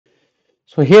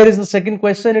So here is the second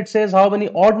question. It says how many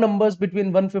odd numbers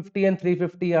between 150 and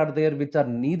 350 are there which are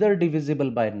neither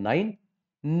divisible by 9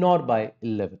 nor by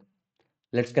 11.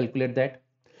 Let's calculate that.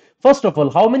 First of all,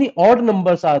 how many odd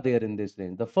numbers are there in this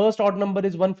range? The first odd number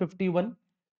is 151.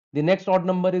 The next odd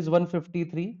number is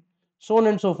 153. So on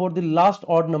and so forth. The last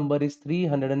odd number is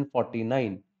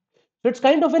 349. So it's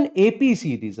kind of an AP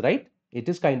series, right? It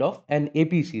is kind of an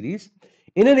AP series.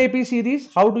 In an AP series,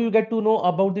 how do you get to know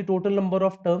about the total number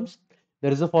of terms?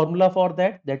 There is a formula for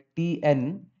that, that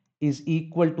Tn is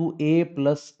equal to A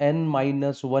plus N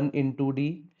minus 1 into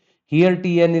D. Here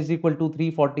Tn is equal to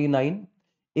 349.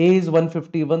 A is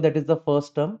 151, that is the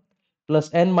first term,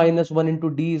 plus N minus 1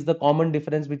 into D is the common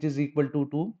difference, which is equal to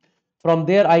 2. From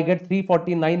there, I get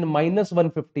 349 minus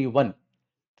 151.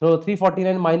 So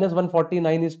 349 minus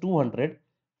 149 is 200.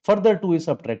 Further 2 is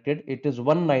subtracted. It is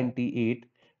 198.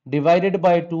 Divided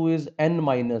by 2 is n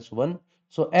minus 1.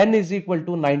 So n is equal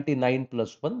to 99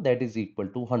 plus 1. That is equal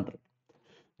to 100.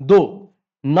 Though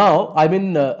now,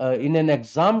 in an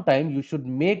exam time, you should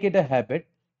make it a habit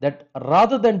that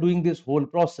rather than doing this whole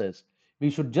process, we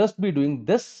should just be doing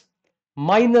this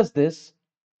minus this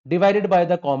divided by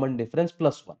the common difference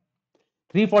plus 1.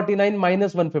 349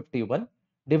 minus 151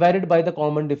 divided by the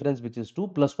common difference, which is 2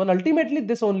 plus 1. Ultimately,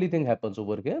 this only thing happens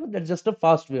over here. That's just a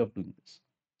fast way of doing this.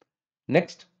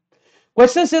 Next.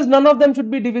 Question says none of them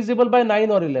should be divisible by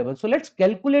 9 or 11. So let's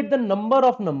calculate the number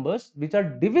of numbers which are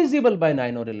divisible by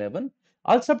 9 or 11.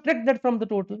 I'll subtract that from the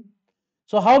total.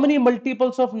 So how many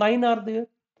multiples of 9 are there?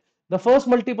 The first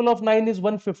multiple of 9 is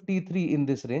 153 in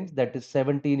this range. That is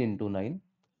 17 into 9.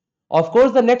 Of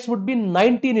course, the next would be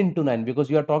 19 into 9 because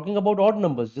you are talking about odd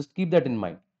numbers. Just keep that in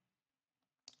mind,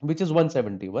 which is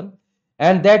 171.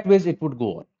 And that ways it would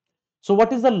go on. So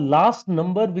what is the last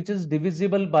number which is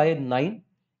divisible by 9?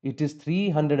 It is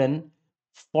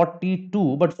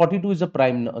 342, but 42 is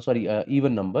a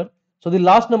even number. So the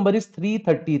last number is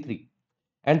 333.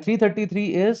 And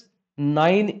 333 is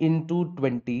 9 into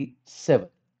 27,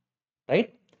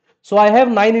 right? So I have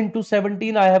 9 into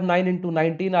 17, I have 9 into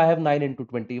 19, I have 9 into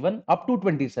 21, up to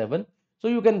 27. So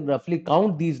you can roughly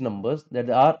count these numbers.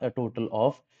 There are a total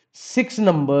of 6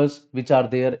 numbers which are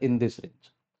there in this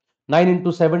range. 9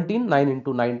 into 17, 9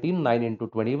 into 19, 9 into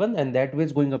 21, and that way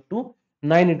is going up to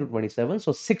 9 into 27.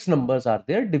 So 6 numbers are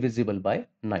there divisible by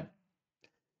 9.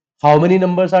 How many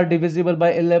numbers are divisible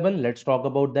by 11? Let's talk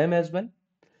about them as well.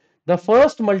 The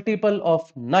first multiple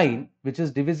of 9, which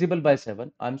is divisible by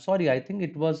 7, I'm sorry, I think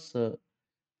it was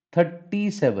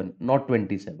 37, not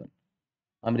 27.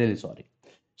 I'm really sorry.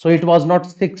 So it was not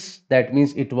 6, that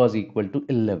means it was equal to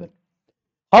 11.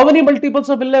 How many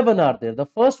multiples of 11 are there? The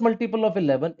first multiple of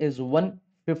 11 is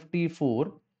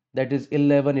 154, that is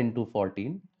 11 into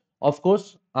 14. Of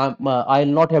course, I'll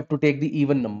not have to take the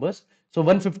even numbers. So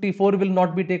 154 will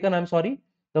not be taken, I'm sorry.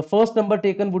 The first number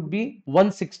taken would be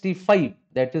 165,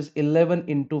 that is 11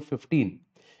 into 15.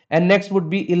 And next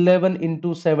would be 11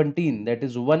 into 17, that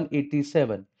is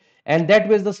 187. And that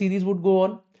way the series would go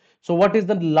on. So what is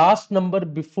the last number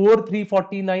before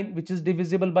 349, which is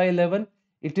divisible by 11?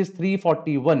 It is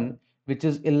 341, which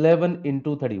is 11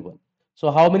 into 31.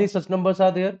 So how many such numbers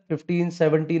are there? 15,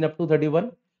 17 up to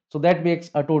 31. So that makes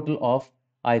a total of,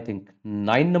 I think,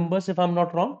 9 numbers if I'm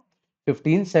not wrong.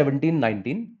 15, 17,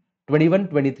 19, 21,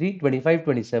 23, 25,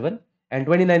 27, and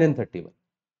 29 and 31,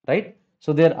 right?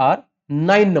 So there are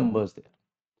 9 numbers there.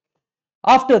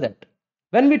 After that,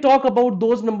 when we talk about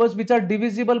those numbers which are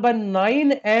divisible by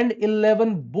 9 and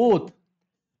 11 both,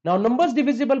 now numbers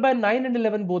divisible by 9 and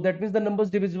 11 both, that means the numbers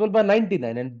divisible by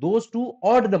 99, and those two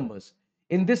odd numbers.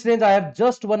 In this range, I have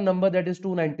just one number, that is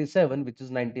 297, which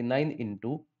is 99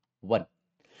 into 1.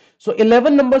 So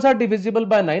 11 numbers are divisible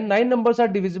by 9, 9 numbers are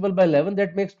divisible by 11,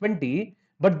 that makes 20.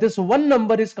 But this one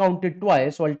number is counted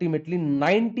twice, so ultimately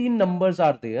 19 numbers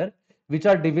are there which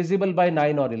are divisible by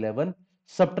 9 or 11.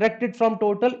 Subtracted from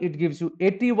total, it gives you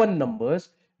 81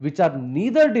 numbers which are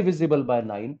neither divisible by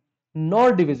 9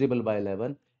 nor divisible by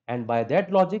 11. And by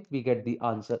that logic, we get the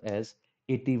answer as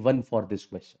 81 for this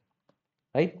question,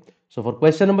 right? So for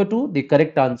question number 2, the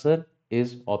correct answer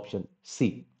is option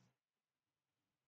C.